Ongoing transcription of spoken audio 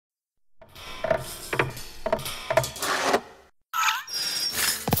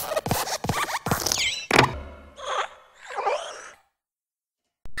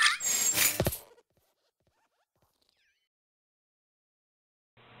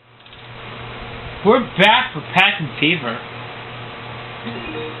We're back for Pac-Man Fever.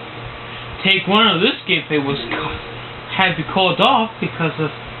 Take one of this gameplay had to be called off because I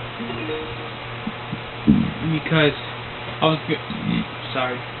was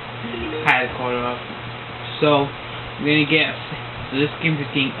sorry, I had to call it off. So we're gonna get this game is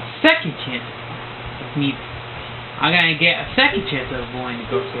getting a second chance of me. I'm gonna get a second chance of going to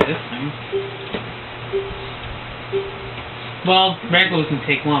go through this time. Well, Freckles can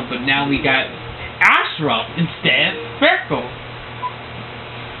take one, but now we got Astro instead of Freckles.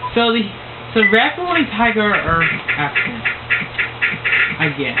 So the Freckles and Tiger are African.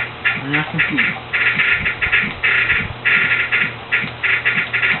 Again, I'm not confused.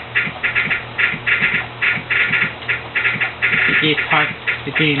 It's hard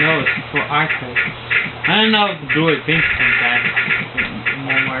to get noticed before I could. I don't know if the Blue Adventure comes back. It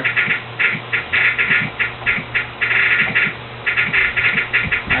won't work.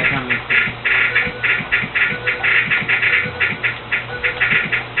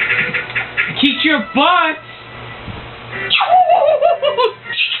 Kick your butt!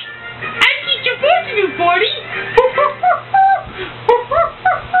 I kicked your butt, you buddy!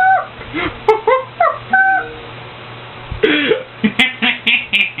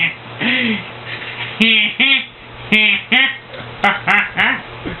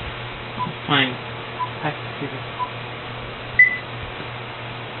 Fine.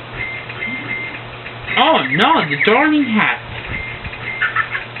 Oh no, the darning hat!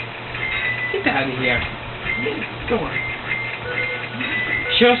 Get out of here. Door.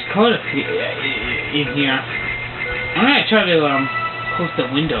 Shows code in here. I'm gonna try to close the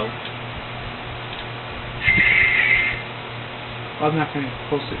window. I'm not gonna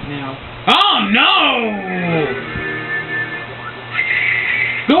close it now. Oh no!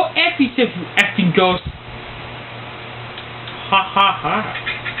 Go F yourself, you effing ghost! Ha ha ha!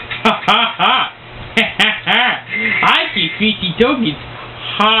 Ha ha ha! Ha ha ha! I see 50 tokens!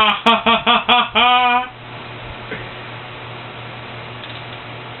 Ha ha ha ha ha ha!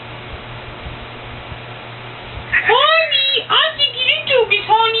 Honey! I'm thinking you tokens,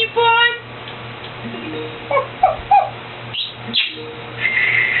 honey bun!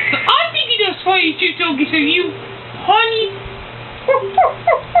 I'm thinking those for you 2 tokens of you, honey!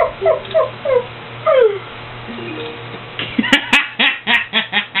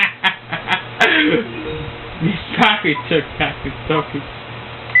 This package took package tokens.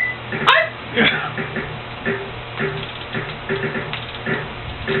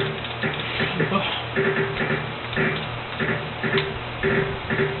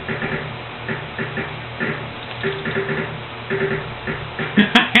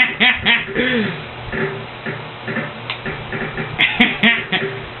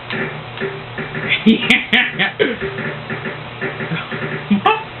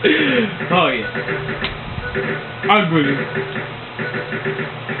 Oh yeah. Ugly.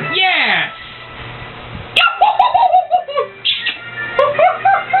 Yes!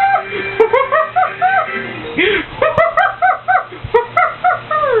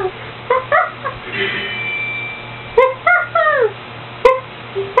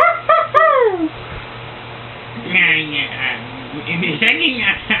 In a second,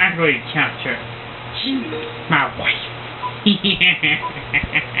 I'm going to capture my wife. 42!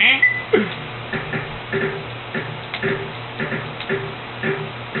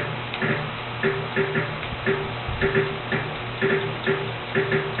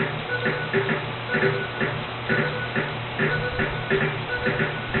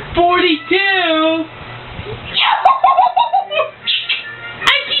 I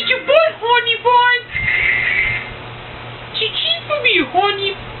get your butt, honey bun! She cheat for me,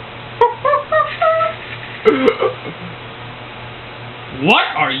 honey. What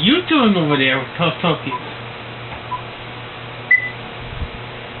are you doing over there with Toki?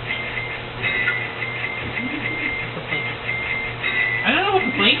 I don't know what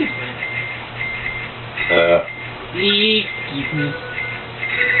the blanket's in. Excuse me.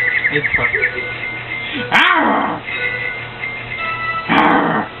 It's perfect. Ah!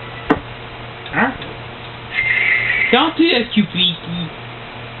 Ah! Ah! Don't do that, you beaky.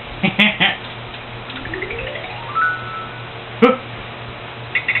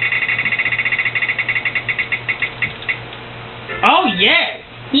 Oh yeah!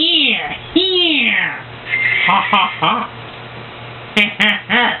 Yeah! Yeah! Ha ha ha!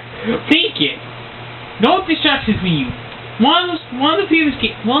 Think it! No distractions from you. One of the previous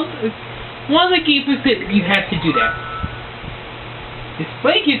one of the games that you had to do that. This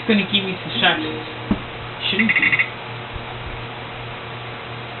blanket's gonna give me distractions. Shouldn't be.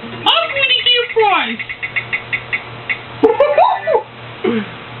 I'm gonna get a prize!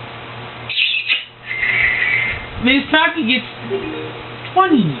 Pac-Man gets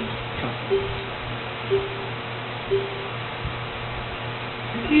 20.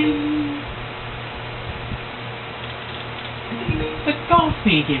 The golf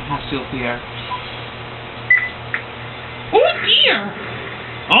game has to appear. Oh dear!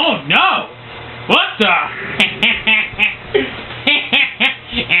 Oh no! What the?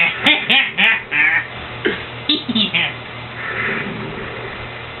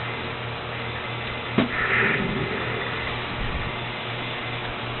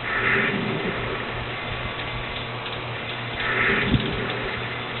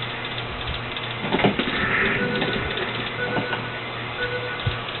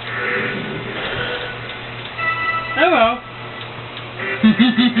 Hello.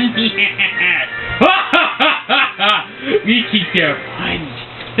 You keep there.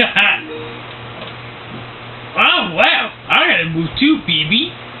 Oh well, I gotta move too,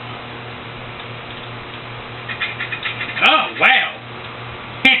 baby. Oh well.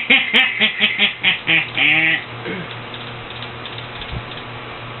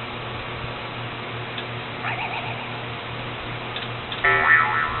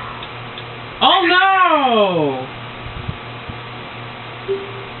 Oh no!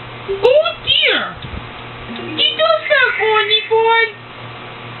 Oh dear! You do so corny, boy!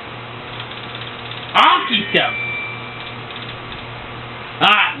 I'll keep them.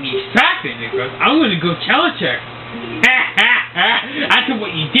 Miss Pac-Man, I'm gonna go challenge her. After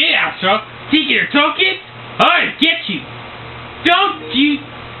what you did, Astro, taking your token, I'll get you. Don't you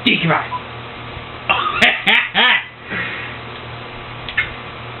think about it.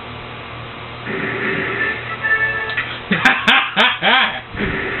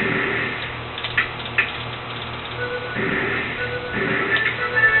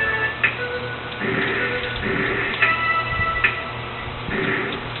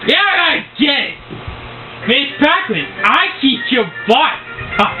 Yeah, I get it! Miss Pac-Man, I kick your butt!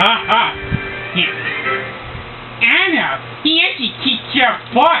 Anna, he actually kicked your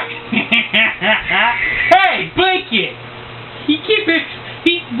butt! Hey, Blanket!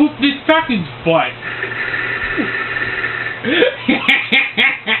 He whooped Miss Pac-Man's butt!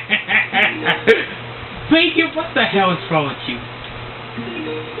 Blanket, what the hell is wrong with you?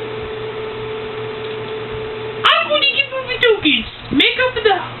 I'm going to give you the tokens! Make up for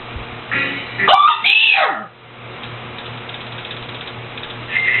the... Oh dear!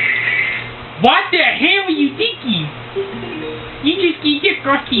 What the hell are you thinking? You just gave your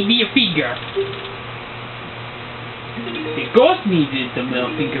Krusty me a finger. The ghost needed the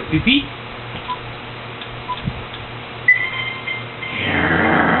middle finger, Pippi.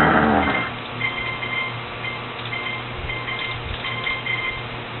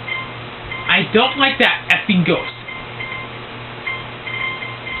 I don't like that effing ghost.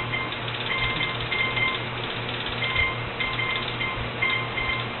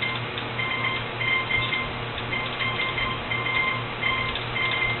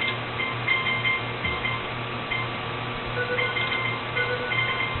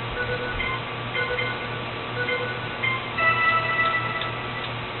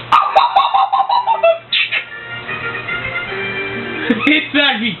 It's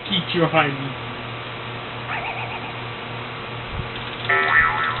not me, keep your honey.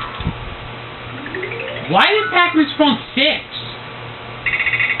 Why did Pac-Man spawn 6?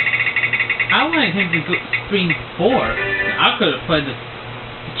 I wanted him to go spring 4. I could have played the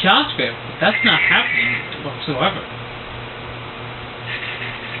challenge script, but that's not happening whatsoever.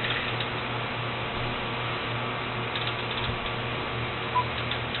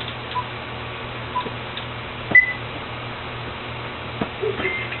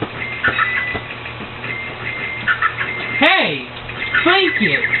 Hey!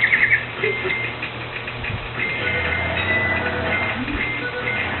 Blanket!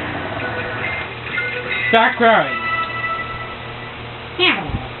 Back rowing. Yeah.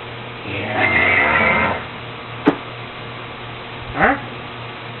 Huh?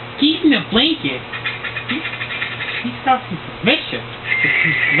 Keeping the blanket. He's got some permission.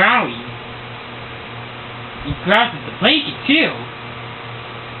 He's growling. He grabs at the blanket too.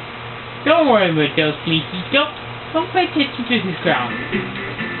 Don't worry about those Slinky. Don't pay attention to his ground.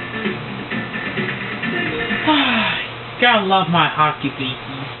 Gotta love my hockey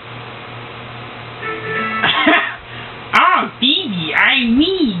Blinkies. Oh, baby, I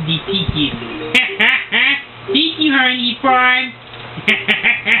need the ticket. Thank you, honey Prime.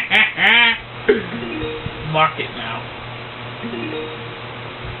 Mark it now.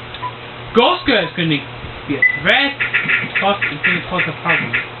 Ghost Girl is gonna be a threat. It's gonna cause a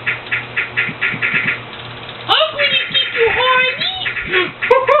problem. I'm gonna keep you, honey.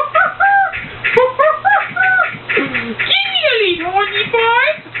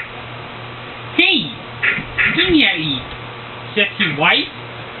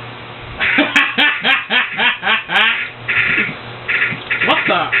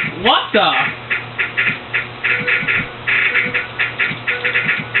 What the?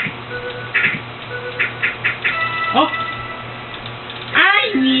 Oh.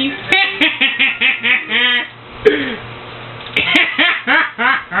 I need...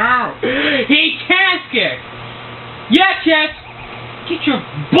 Hey, Tasker! Yeah, Chess! Get your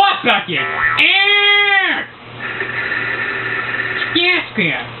butt back in!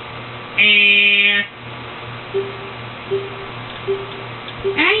 Tasker! I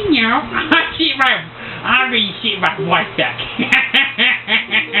know. I already see my wife back.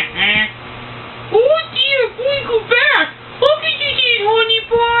 Oh dear, boy, go back. How could you do it, honey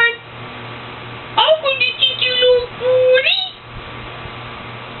bun? How could you do it, little booty?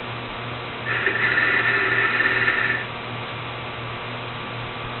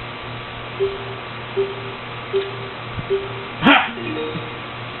 Ha!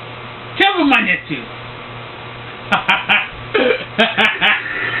 Tell my nephew.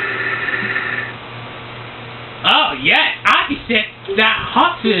 Oh, yeah, I can set that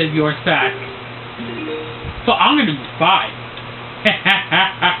hospital of yours back. So I'm gonna be fine.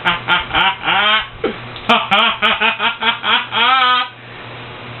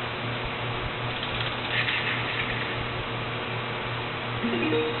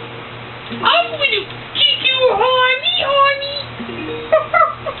 I'm gonna kick you, honey.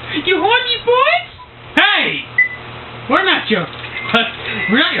 You honey boys? Hey! We're not your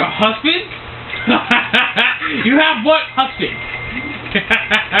husband. You have what husband?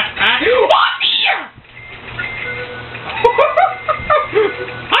 Oh dear!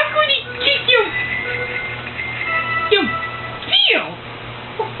 I'm going to kick you. You feel?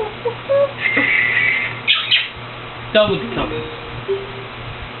 Double the double.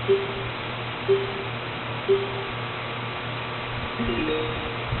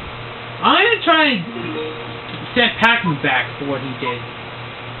 I'm gonna try and send Pac-Man back for what he did.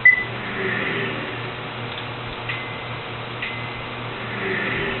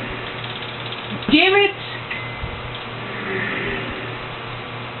 Damn it!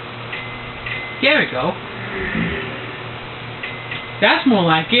 There we go. That's more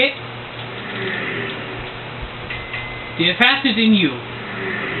like it. Did faster than you.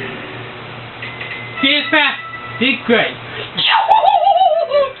 Did fast. Did great.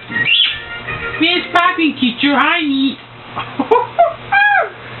 Miss Pac-Man teacher, I need.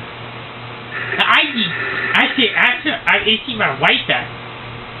 I see my wife there.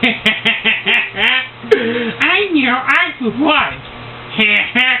 I know, I could what?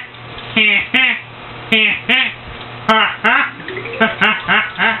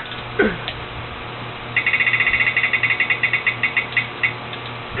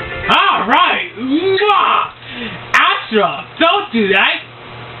 Alright! Astra, don't do that!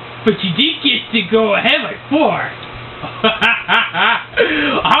 But you did get to go ahead by 4.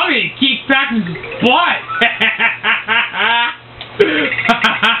 I'm gonna kick Pac-Man's butt!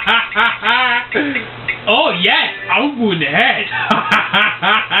 Oh yes, I'm going ahead.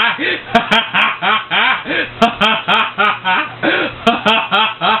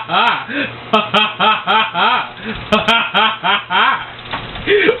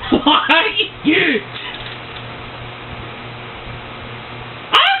 What?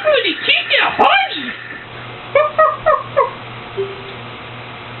 I'm going to kick your honey.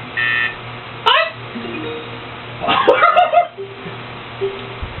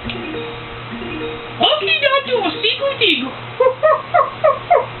 Okay, now do a single thing.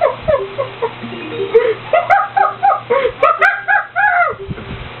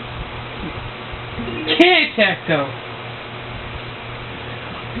 Can't attack though.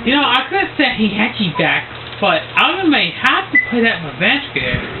 You know, I could have said he had you back, but I may have to put out my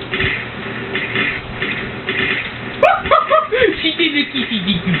basket. She did the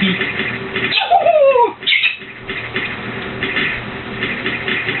kissy-dee-dee-dee.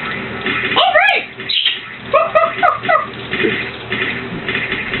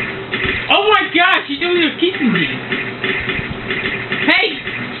 Oh my gosh, you're doing a kissing me. Hey,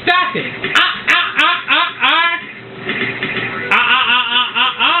 stop it.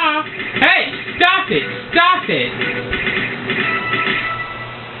 Hey, stop it. Stop it.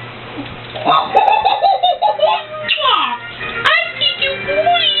 I think you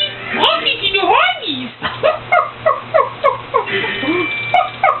boys. I'm thinking the honeys.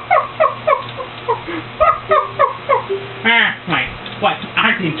 What?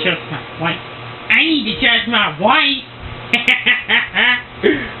 I can trust my wife. I need to trust my wife.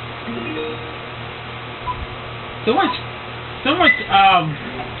 so much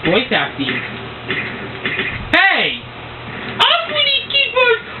voice acting. Hey! I'm gonna keep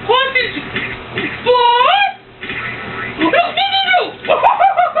on hostage. What? No!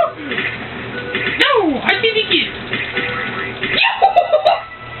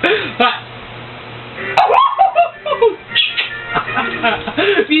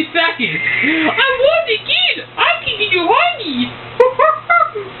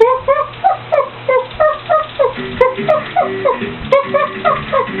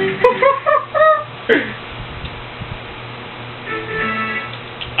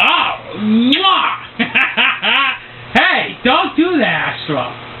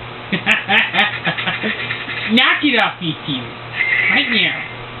 Knock it off, you two. Right now.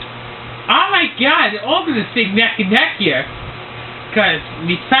 Oh my god, they're all gonna stay neck and neck here. Because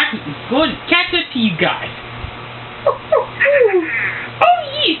Miss Pac-Man is going to catch up to you guys. Oh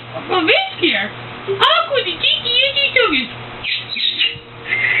yes, well this here. I'm going to take you into sugar.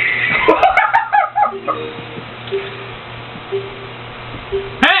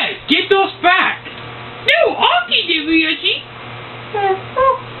 Hey, get those back. No, I'll get them, Yoshi.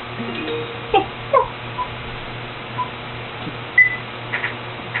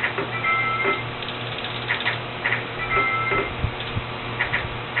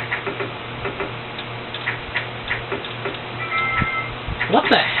 What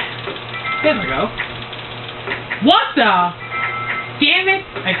the? There we go. What the? Damn it!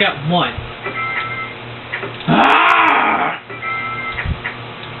 I got one. Ah!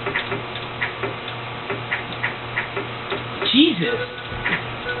 Jesus.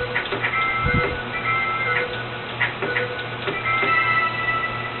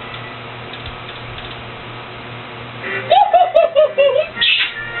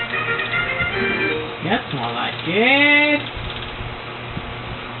 That's more like it.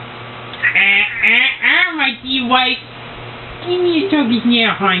 My dear wife. Give me your tuggies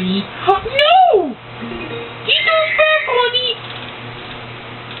now, honey. Oh, no! Get those back, honey!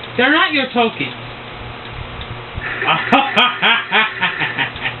 They're not your tokens.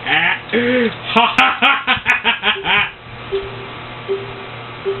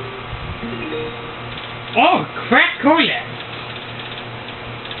 Oh, crack Koyak.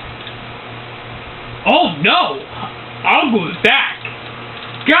 Oh, no! I'll go back.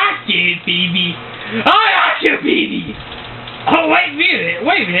 God damn it, baby. I got you, baby! Oh, wait a minute,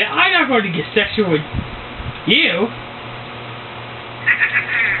 I'm not going to get sexual with you.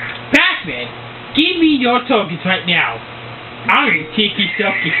 Pac-Man, give me your tokens right now. I'm going to take your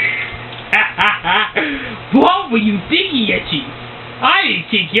tokens. What were you thinking, Yeti? I didn't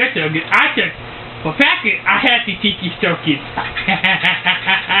take your tokens. I took... Well, Pac-Man, I have to take your tokens.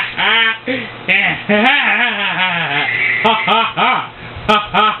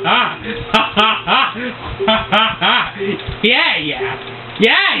 Yeah.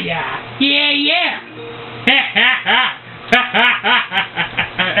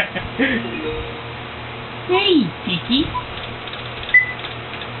 Hey, Tiki.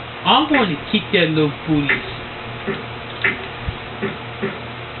 I'm going to kick that little booty.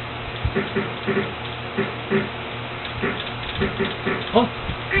 Oh.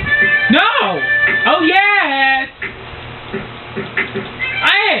 No! Oh, yes!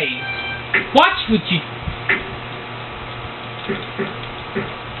 Hey! Watch what you...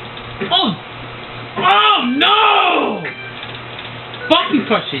 Oh! Oh, no! Fucking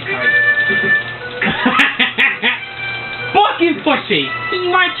pussy, sorry. Fucking pussy! He's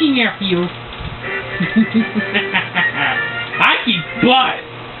watching after you. I keep blood.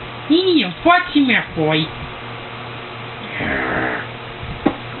 He need a watching there, boy.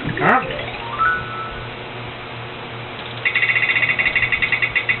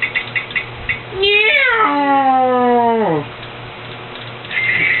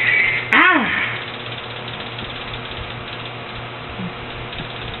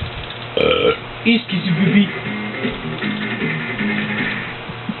 Excuse me, baby.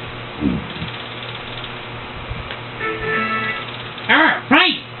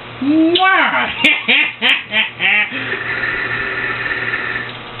 Right.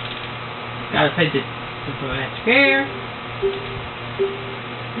 Gotta say this. That's fair.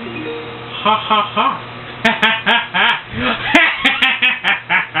 Ha ha ha.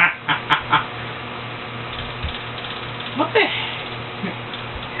 What the heck?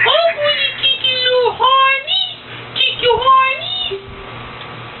 Oh, will you kick your little honey? Kick your honey?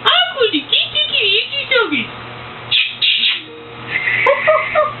 I'm going to kick it.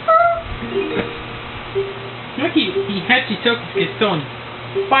 Look, he had his tokens get stolen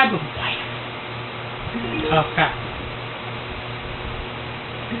by the fire. Okay.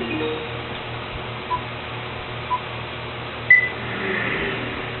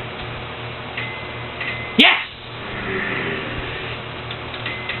 Yes!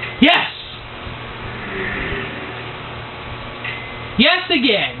 Yes! Yes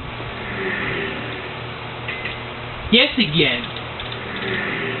again! Yes again!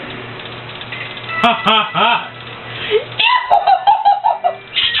 Ha ha ha!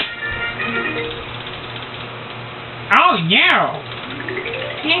 Oh no!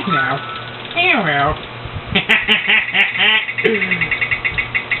 Hello.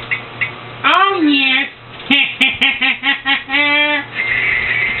 Oh yes!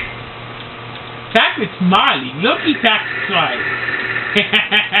 Pac is smiling. Look at Pac's smile.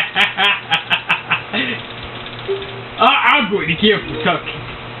 I'm going to give him token.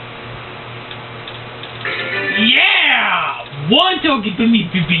 Yeah! 1 token for me,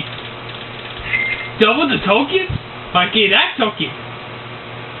 baby. Double the tokens? Okay, that token.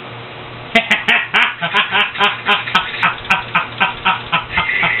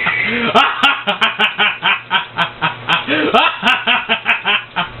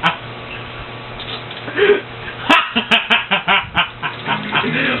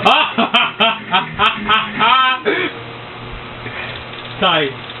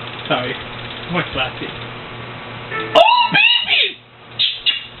 Sorry. Much laughing. Oh, baby!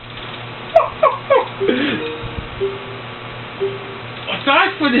 Sorry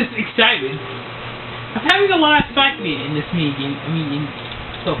for this excitement. I'm having a lot of Pac-Man in this meeting.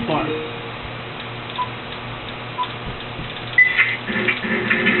 So far.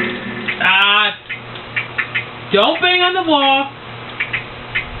 Don't bang on the wall.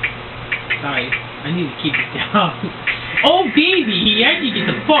 Sorry, I need to keep it down. Oh, baby, he actually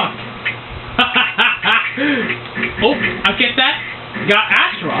gets a fuck. Oh, I'll get that. Got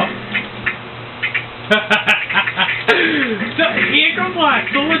Astro. So, here comes on.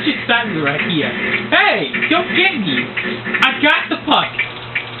 So much excitement right here. Hey, don't get me. I got the puck.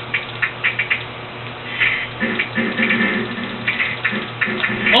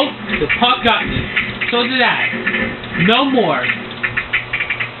 Oh, the puck got me. So did I. No more.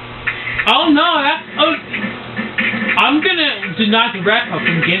 Oh no, I'm gonna deny the red puck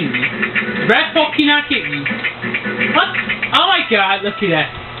from getting me. Red puck cannot get me. What? Oh my god, look at that.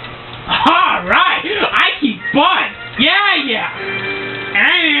 Alright, I keep butt. Yeah.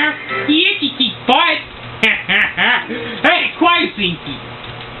 You can keep butt. Hey, quiet, Slinky.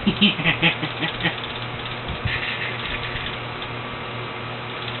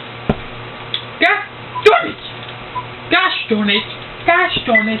 Gosh darn it.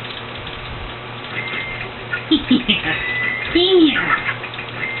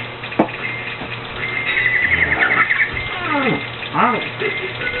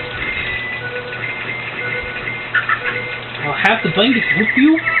 I'll have the blankets whoop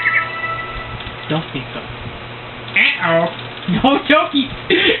you? Don't think so. No joking.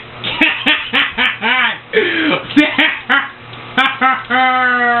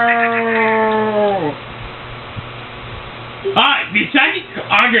 Alright, Misaki,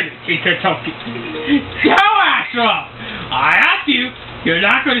 I'm gonna take her token. Go, Astro! I have to. You're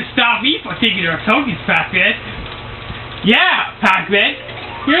not gonna stop me from taking her tokens, Pac-Man. Yeah, Pac-Man.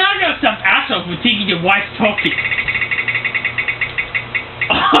 You're not gonna stop Astro from taking your wife's token.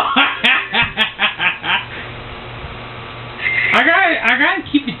 I gotta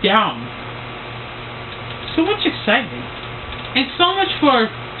keep it down. So much excitement. And so much for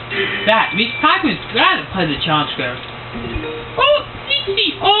that. Miss Pac-Man's gotta play the challenge girl. Oh,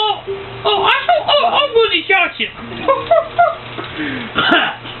 Nixie! I'm going to charge him!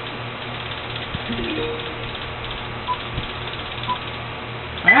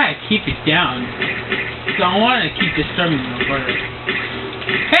 Alright, keep it down. So I want to keep disturbing them further.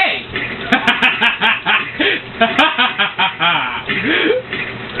 Hey!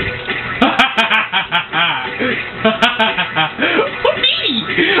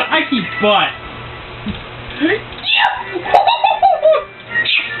 I keep butt.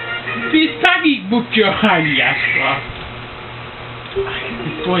 This Peggy booked your honey, Astro.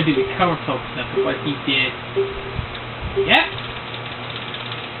 He's going to recover focus after what he did. Yep.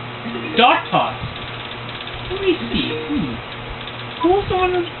 Dart toss. Let me see. Who was the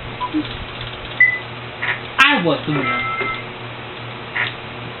one? I was the winner.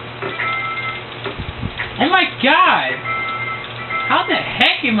 Oh my god! How the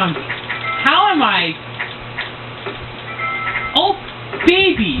heck am I? How am I? Oh,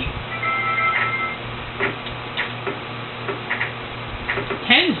 baby!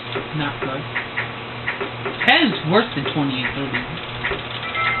 10's not good. 10's worse than 20 and 30.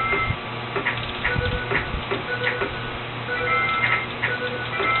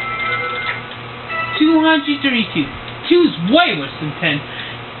 $232. 2's way worse than 10.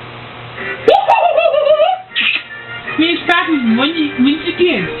 Miss Pac-Man, once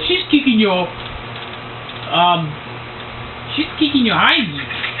again, she's kicking your hiney.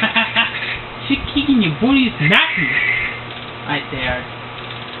 She's kicking your booty's nappy. Right there.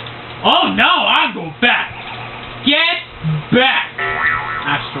 Oh no, I'll go back. Get back.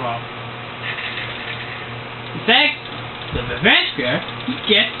 After all. Thanks to the revenge girl, you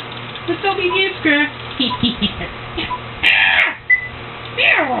get the disobedient girl.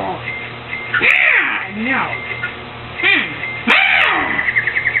 No.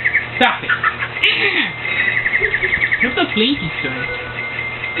 Stop it. What's the blinky doing?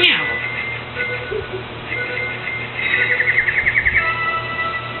 Meow.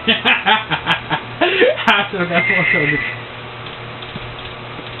 So that's what's on this.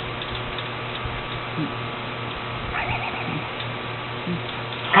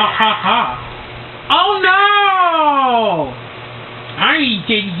 Ha ha ha! Oh no! I ain't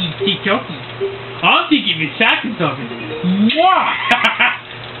taking these TikTokies. I'm thinking of seconds of it. Mwah!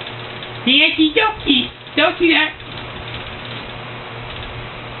 The anti-dokie! Don't do that!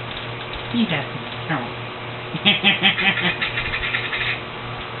 He's happy. Oh.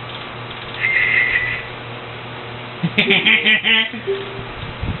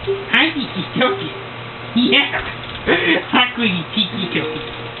 Anti-dokie! Yeah! I'm going to tiki-dokie.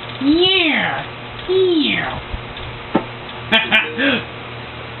 Yeah! Yeah!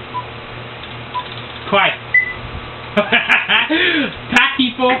 Quiet. Pack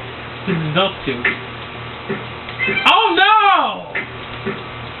people. This is those two. Oh no!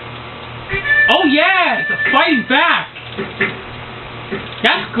 Oh yeah, it's fighting back.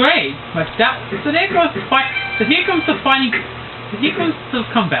 That's great. But that so there goes the fight. So here comes the fighting. Here comes the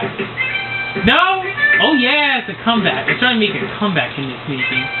comeback. No. Oh yeah, it's a comeback. They're trying to make a comeback in this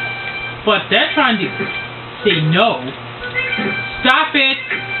meeting, but they're trying to say no. Stop it!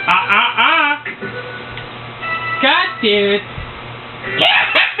 God damn it! Yeah!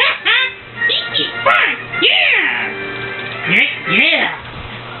 Easy fun! Yeah! Yeah!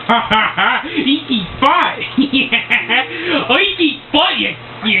 Ha ha ha! Easy fun! Yeah! Oh, easy fun!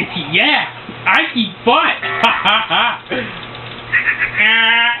 Yeah! I keep fun! Ha ha ha!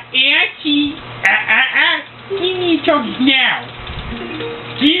 Auntie! Give me your toes now!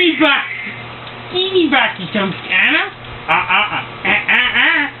 Give me back! Give me back your toes, Anna!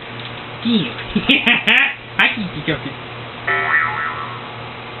 Damn. I keep you joking.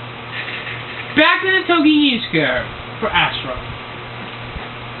 Back in the Toginian Square for Astro.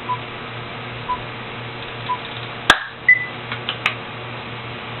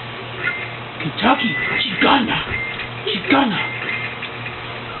 Kentucky, she's gone now. She's gone now.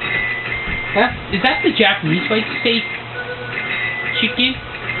 Is that the Japanese way to say chicken?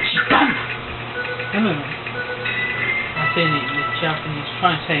 She's gone now. I don't know. I'm saying it in the Japanese,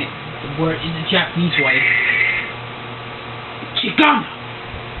 trying to say the word in the Japanese way. Chigana!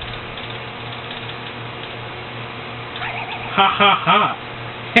 Ha ha ha!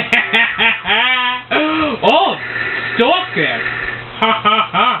 Oh! Stalker! Ha ha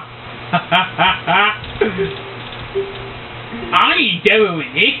ha! Ha ha ha ha! I ain't doing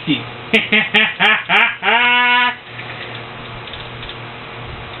with this.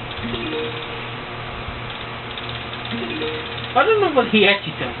 I don't know what he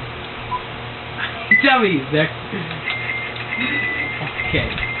actually does. Tell me, Zach. Okay.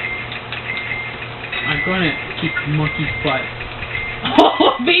 I'm gonna keep monkey's butt.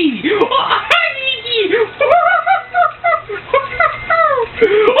 Oh, baby! Oh, baby!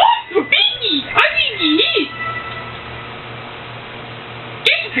 Oh, baby! I think he is!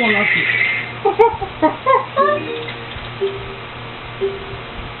 Get the ball off here!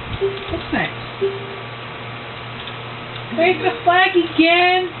 What's next? Wait, the flag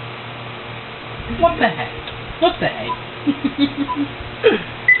again? What the heck? What the heck?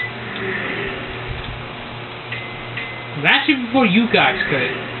 That's it before you guys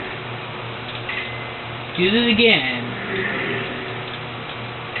could. Do it again.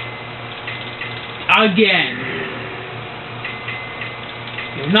 Again.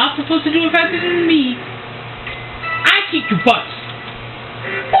 You're not supposed to do it faster than me. I kick your butts.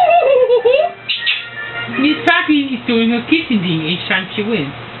 Miss Pappy is doing her kissing thing each time she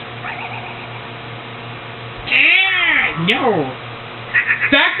wins. No!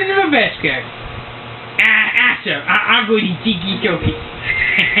 Back to the reverse guy. After, I'm going to tiki toki.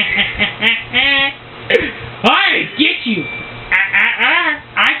 I get you!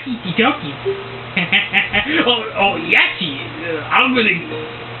 I tiki toki. Oh, Yachi! I'm going to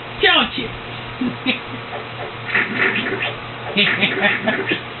count you.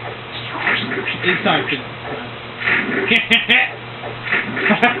 It's hard to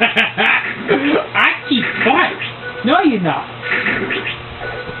I keep quiet. No, you're not.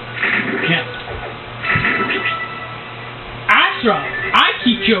 Yeah. Astra, I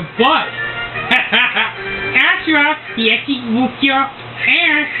kick your butt. Astra, you keep whoop your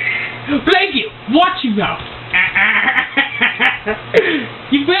ass. Blanket, watch your mouth.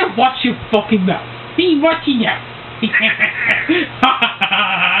 You better watch your fucking mouth. See, watching now.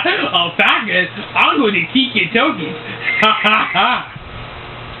 Oh, Pac-Man, I'm going to teach you tokens.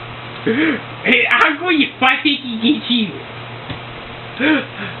 Hey, I'm going to fight it against you.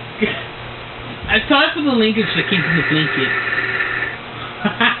 I'm sorry for the linkage that came from the blanket.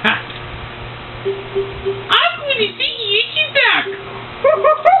 I'm going to see you back.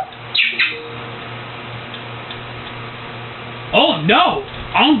 Oh no!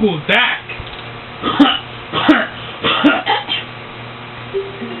 I'm going back.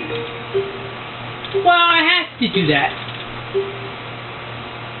 Well, I have to do that.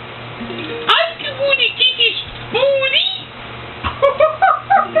 I'm going to get this booty.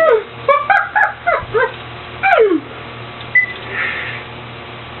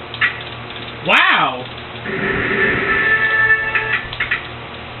 Wow.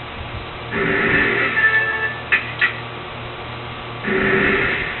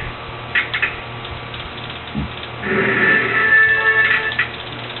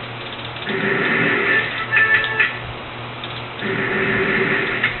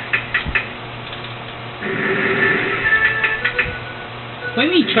 Let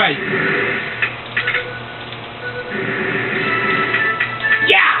me try.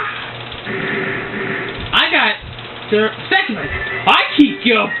 Yeah! I got the second one. I kick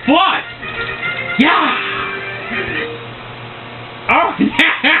your butt! Yeah! Oh,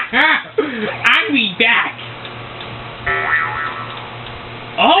 I'll be back.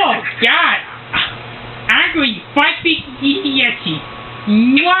 Oh, God! I'm going to fight big Yeti.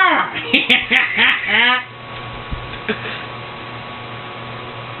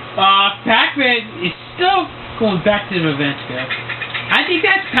 Pac-Man is still going back to the revenge scare. I think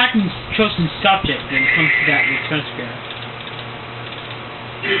that's Pac-Man's chosen subject when it comes to that revenge scare.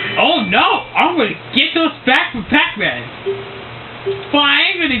 Oh no! I'm gonna get those back from Pac-Man! But I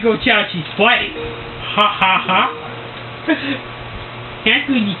ain't gonna go Chaochi's fight! Ha ha ha! Can't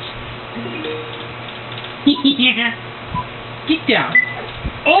really... Get down!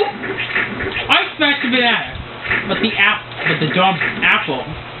 Oh! I smashed the banana! But the dumb apple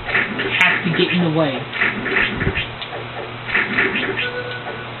has to get in the way.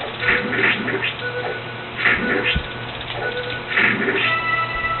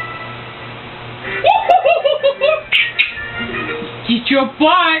 Get your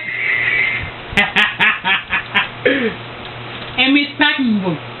butt! And Miss Pac-Man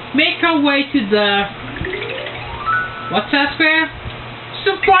will make her way to the... What's that square?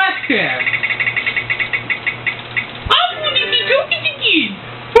 Surprise square! I'm going to be tokens again!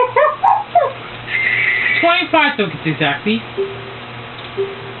 25 tokens exactly.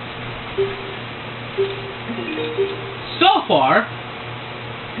 So far,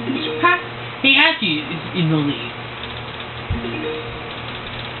 he actually is in the lead.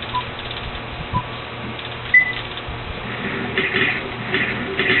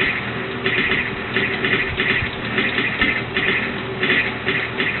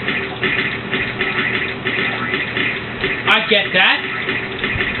 I get that.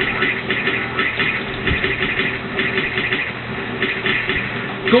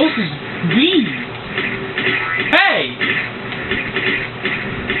 Ghost is green. Hey!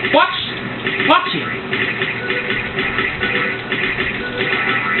 Watch it.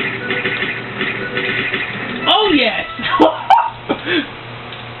 Oh yes!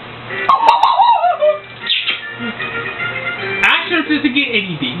 Action doesn't get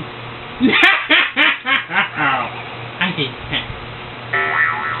anything. I hate that.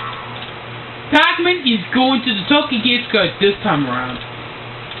 Pac-Man is going to the Tokyo Game Square this time around.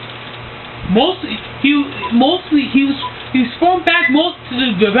 He was thrown back to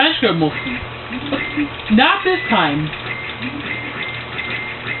the revenge square mostly. Not this time.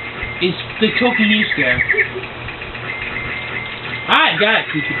 It's the Tokyo Game Square. I gotta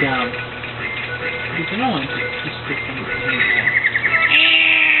keep it down. Because I don't want to just stick something anymore.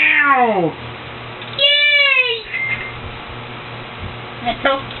 Ow!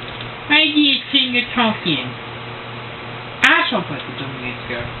 I need to sing a talking. I shall play the Tokyo Game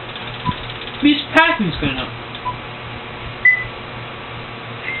Square. Miss Pac-Man's going up.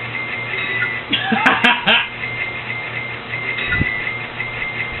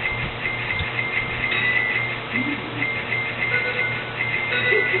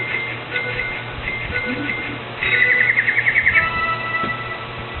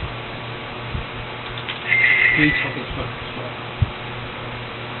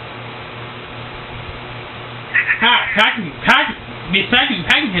 Miss Pac-Man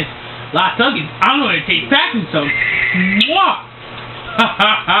has lots of tokens. I'm going to take Pac-Man some. Mwah! Ha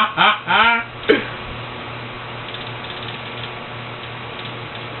ha ha ha ha!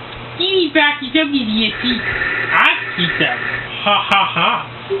 Give me back your WDSC. I keep them. Ha ha ha!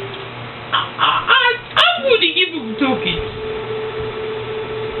 I'm going to give him tokens.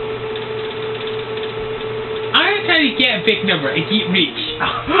 I'm going to try to get a big number and get rich.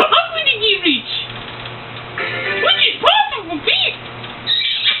 I'm going to get rich.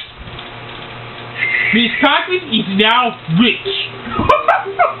 Miss Pac-Man is now rich.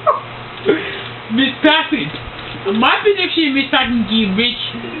 Miss Pac-Man. My prediction of Miss Pac-Man being rich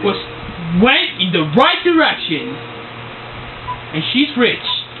went in the right direction. And she's rich.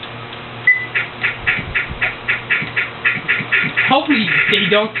 Hopefully they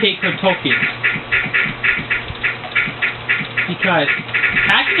don't take her tokens. Because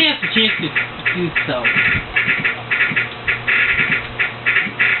Pac-Man has a chance to do so.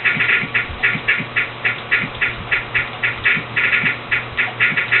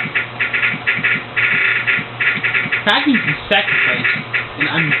 Pac-Man's in second place, and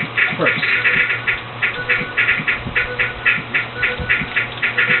I'm first.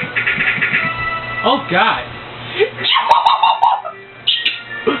 Oh God!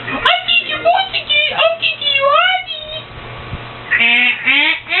 I'm kicking once again! I'm kicking you, honey!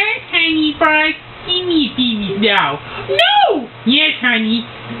 Honey fries, give me a TV now. No! Yes, honey.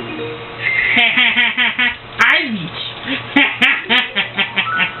 I reach.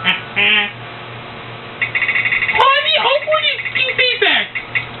 Honey, I want to give me back.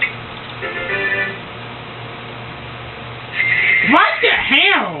 What the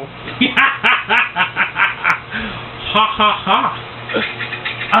hell? Ha ha ha.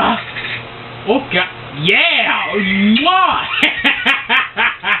 Oh God. Yeah! Mwah!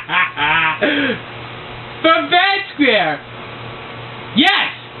 The bed square!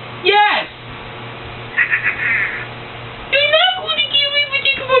 Yes! Yes! You're not going to give me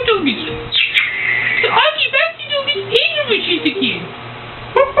particular tokens! So I'll give back the tokens in the machine again!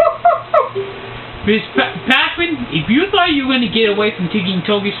 Miss Pac-Man, if you thought you were going to get away from taking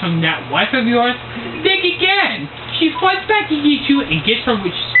tokens from that wife of yours, think again! She fights back against you and gets her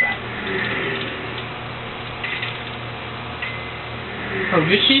riches back. Her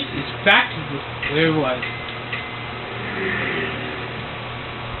riches is back to where it was.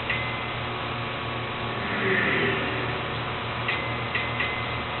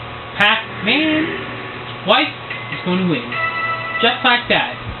 Pac-Man wife is going to win. Just like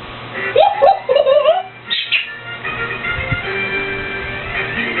that.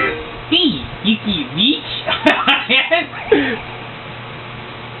 See, you can reach.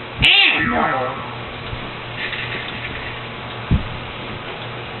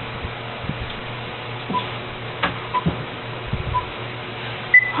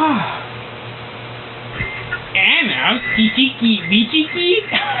 And now, Tiki Michiki.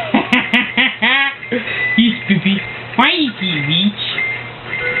 He's poopy. Mikey Beach.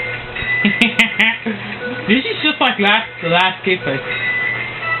 This is just like the last paper.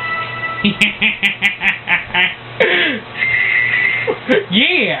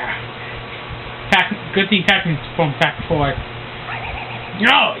 Yeah! Good thing Pac-Man's from back forward.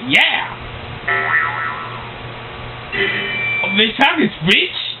 Oh, yeah! Oh, Miss Pac-Man's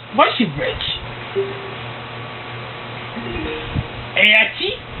rich? Why is she rich? Hey,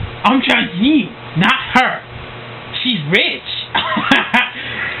 Achi, I'm trying to you, not her. She's rich.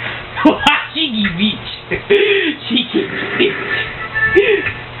 She can rich. She can rich.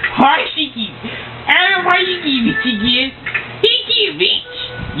 Why she can? Why she can rich again? He can rich.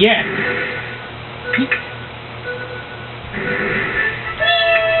 Yeah.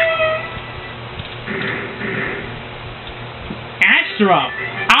 Astra,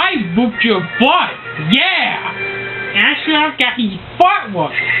 I booked your butt. Yeah. Astra got his butt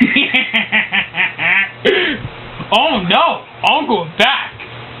whooped. Oh no, I'm going back.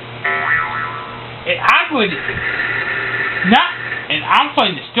 And I'm going to and I'm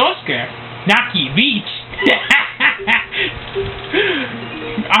playing the store scare, not get beach.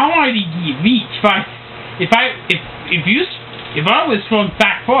 I wanted to get beach, but if I was from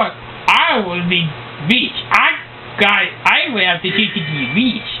back forth, I would be beach. I would have to take to get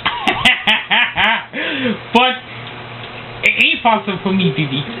beach. But it ain't possible for me,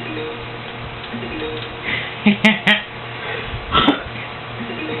 baby.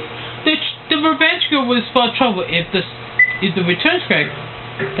 The revenge girl was for trouble if the return square,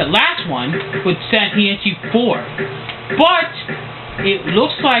 the last one, would send he at you 4. But it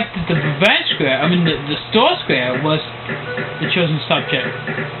looks like the revenge square, the store square was the chosen subject.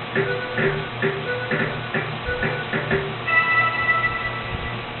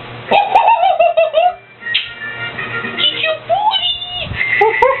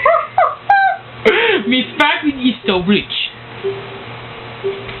 Miss Pac-Man is so rich.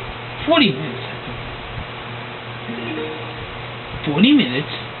 40 minutes. 40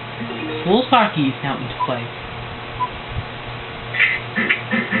 minutes. Full sake is now into play.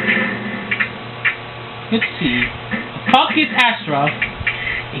 Let's see. A puck gets Astra.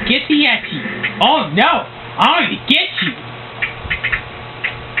 It gets the Yeti. Oh no! I'm gonna get you!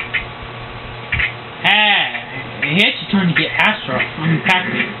 he actually turned to get Astro.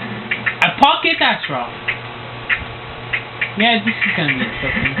 Pac-Man. A pocket Astro. Yeah, this is gonna be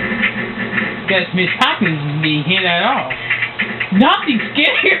interesting. Because Miss Pac-Man isn't being hit at all. Nothing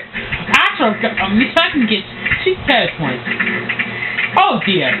scared. Astro, Miss Pac-Man gets 6 status points. Oh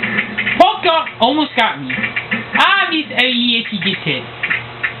dear. Hulk almost got me. Miss Eddie gets hit.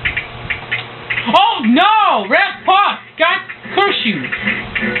 Oh no! Red Puck got curfew.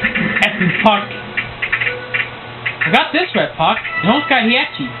 Effing Puck. I got this Red Puck. It almost got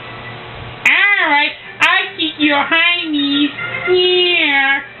Hiachi. Alright, I kick your hindies.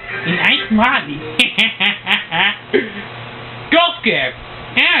 Yeah. And I smiley. Go square.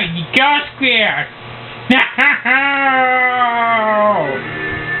 Now you go square.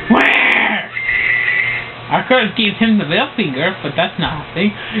 I could have gave him the middle finger, but that's not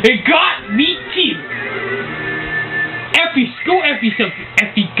happening. It got me too.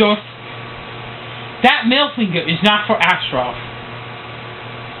 Effie ghost. That middle finger is not for Astrov.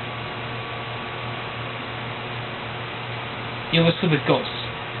 It was for the ghost.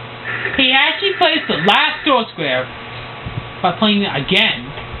 He actually plays the last door square by playing it again.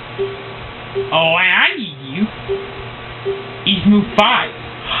 Oh, and I need you. He's move 5.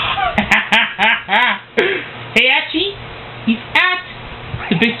 Hey, actually, he's at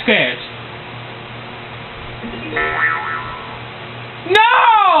the big squares.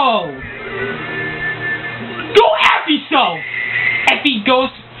 No! Go F yourself! Effie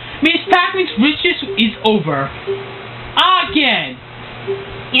goes. Miss Pac-Man's riches is over. Again.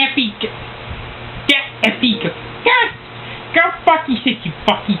 Effie. Get Effie. Yes! Go fuck yourself, you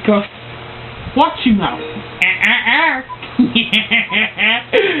fucking ghost. Watch your mouth.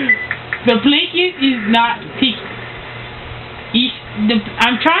 The blanket is not.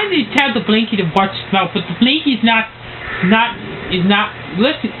 I'm trying to tell the blanket to watch his mouth, but the blanket is not.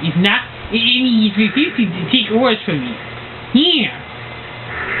 Listen, he's not. He's refusing to take orders from me. Yeah.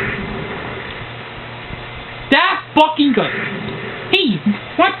 That fucking good. Hey,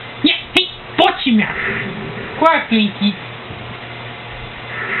 what? Yeah, hey, watch your mouth. Quiet, blanket.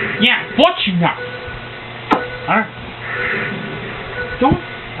 Yeah, watch your mouth. Alright.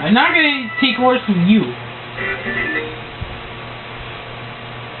 I'm not gonna take orders from you.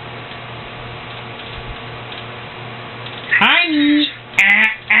 Honey,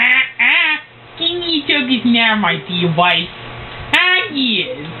 give me cookies now, my dear wife.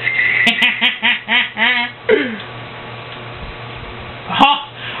 Yes.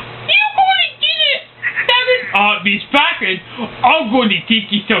 You're gonna get it. Miss Pac-Man, I'm gonna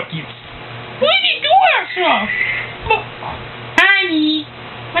take your cookies. What did you do, Astro? Honey,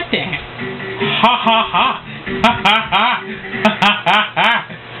 what the heck? Ha ha ha. Ha ha ha. Ha ha ha.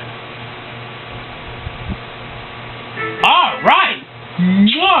 Alright.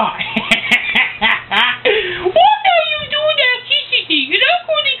 What are you doing that kissy thing? And I'm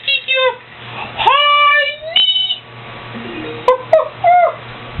going to kiss your honey.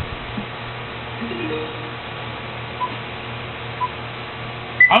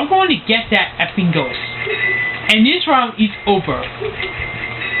 I'm going to get that effing ghost. And this round is over.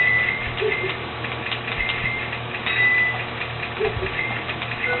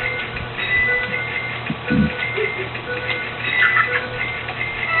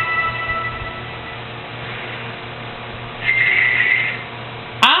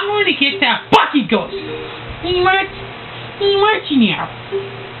 I'm going to get that bucket ghost. He wants you now.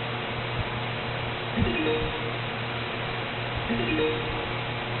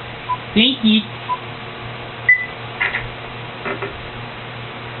 Thank you.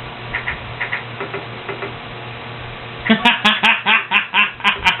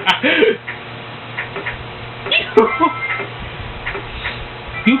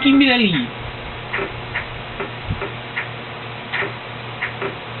 You give me the lead.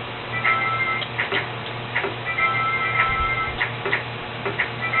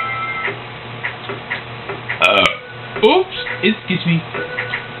 Oops, excuse me.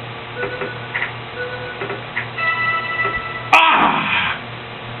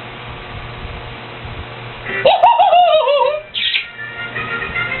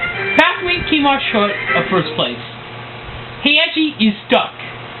 Pac-Man came out short of first place. Heihachi is stuck.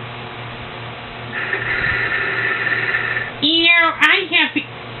 You know, I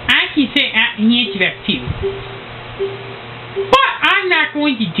can say Heihachi back too. But I'm not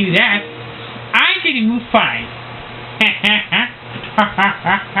going to do that. I'm going to move 5.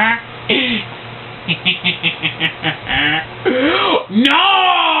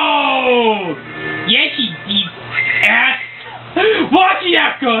 No! Yes, you deep ass. Watch your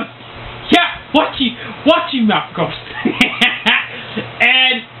mouth, Ghost. Yeah, watch your mouth, Ghost.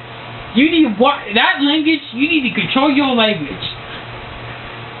 And You need that language. You need to control your language.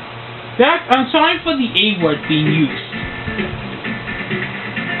 I'm sorry for the A word being used.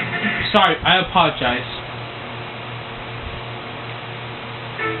 Sorry, I apologize.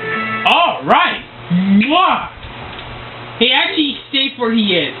 All right. Mwah! He actually stayed where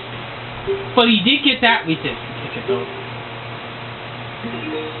he is, but he did get that resistance ticket though.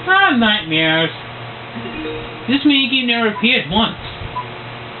 Ah, nightmares. This minigame never appeared once.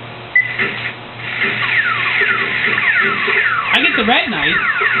 I get the red knight.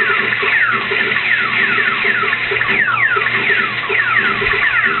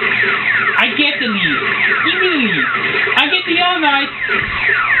 I get the lead. Give me the lead. I get the yellow knight.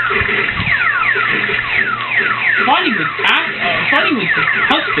 Funny with the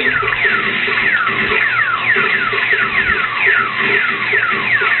husband.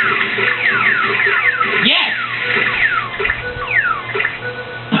 Yes.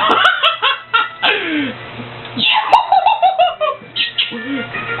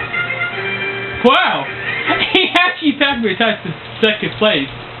 Wow! He actually Pac-Man touched the second place.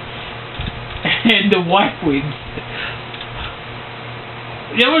 And the wife wins.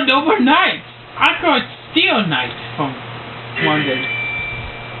 There were no more knights. I could steal knights from London.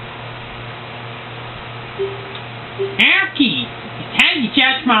 Anarchy! It's time to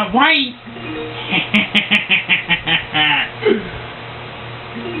judge my wife.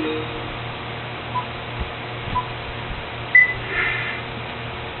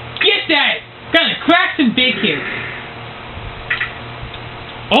 Get that! Gonna crack some big hits.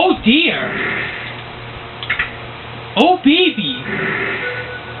 Oh dear. Oh baby.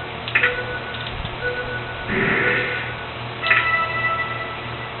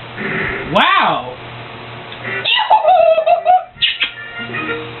 Wow.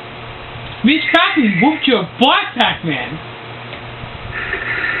 Miss Pac-Man whooped your butt, Pac-Man.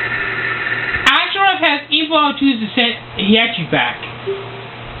 Ashraf has evil opportunities to send Hiachi back.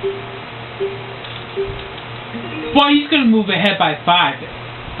 But he's going to move ahead by 5,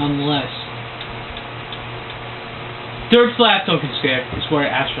 nonetheless. Third flat token square is where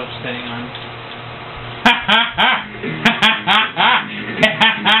Ashraf's standing on. Ha ha ha! Ha ha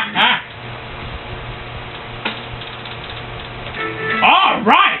ha ha!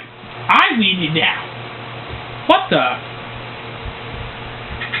 Alright! I read it now. What the?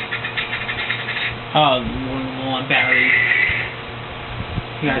 Oh, one battery.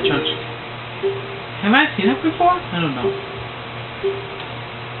 You gotta charge. Have I seen that before? I don't know.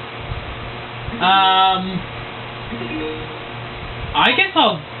 I guess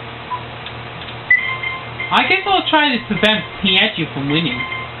I'll try to prevent Hiachi from winning.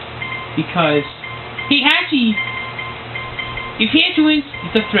 Because Hiachi, if Hiachi wins,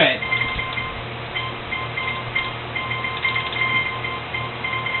 it's a threat.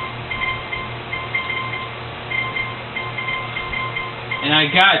 And I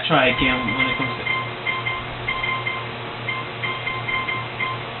gotta try again when it comes to...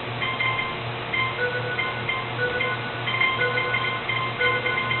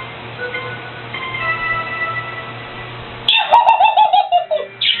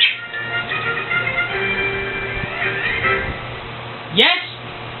 Yes!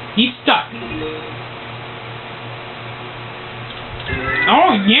 He's stuck.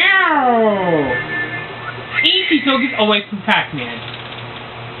 Oh no! 80 tokens away from Pac-Man.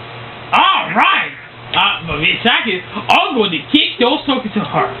 Alright! But in a second, I'm going to kick those tokens to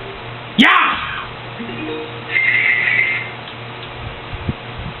her. Yeah!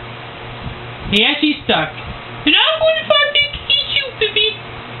 Yeah, she's stuck. And I'm going to find Big Issue, baby.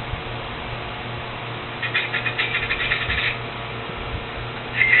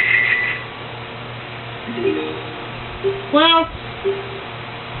 Well,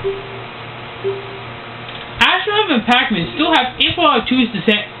 Ashraf and Pac-Man still have ample opportunities to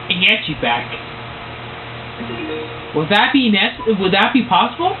send Hiachi back. Would that be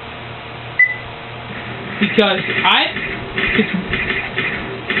possible? Because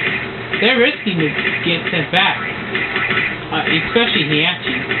they're risking to get sent back, especially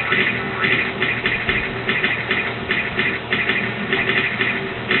Hiachi.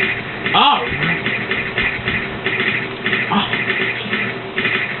 Oh.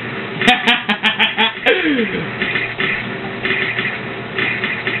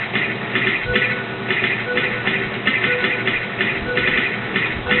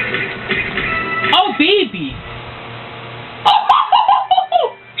 Oh, baby!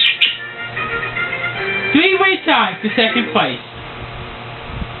 Three-way tie for second place.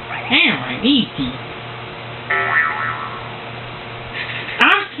 Alright, easy.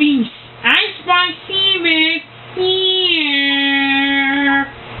 I'm spicy here.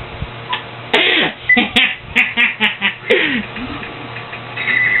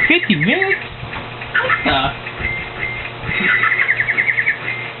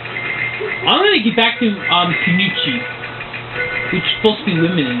 get back to Kenichi, which is supposed to be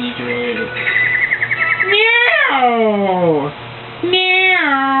women in Ninja Warrior. No!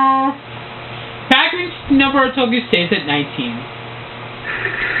 No! Pac-Man's number of tokens stays at 19.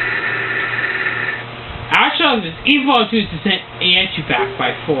 Actually, this evolve to send Aechi back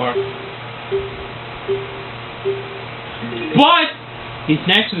by 4. But his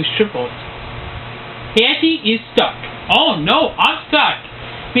next was tripled. Aechi is stuck. Oh no, I'm stuck.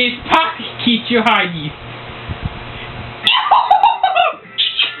 His pocket keeps you hiding.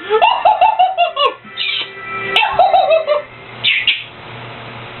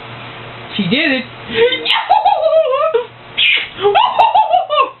 She did it.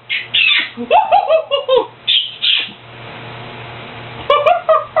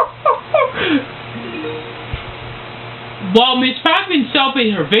 While Miss Pac-Man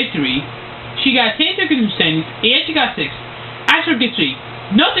celebrated her victory, she got 10 tokens from standings, and she got 6. Astro gets 3.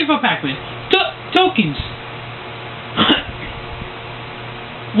 Nothing for Pac-Man. Tokens.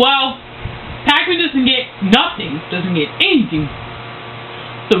 Well, Pac-Man doesn't get nothing, doesn't get anything.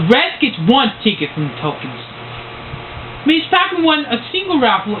 The rest gets 1 ticket from the tokens. Miss Pac-Man won a single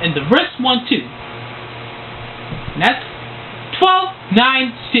raffle, and the rest won 2. And that's 12,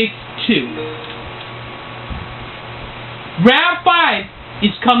 9, 6, 2. Round 5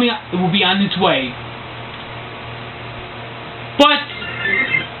 is coming up. It will be on its way. But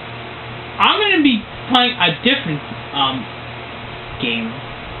I'm going to be playing a different game.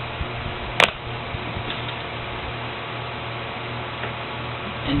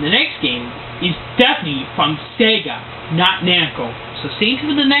 And the next game is definitely from Sega, not Namco. So stay tuned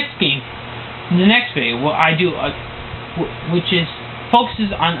for the next game. In the next video, what I do, which is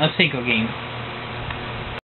focuses on a Sega game.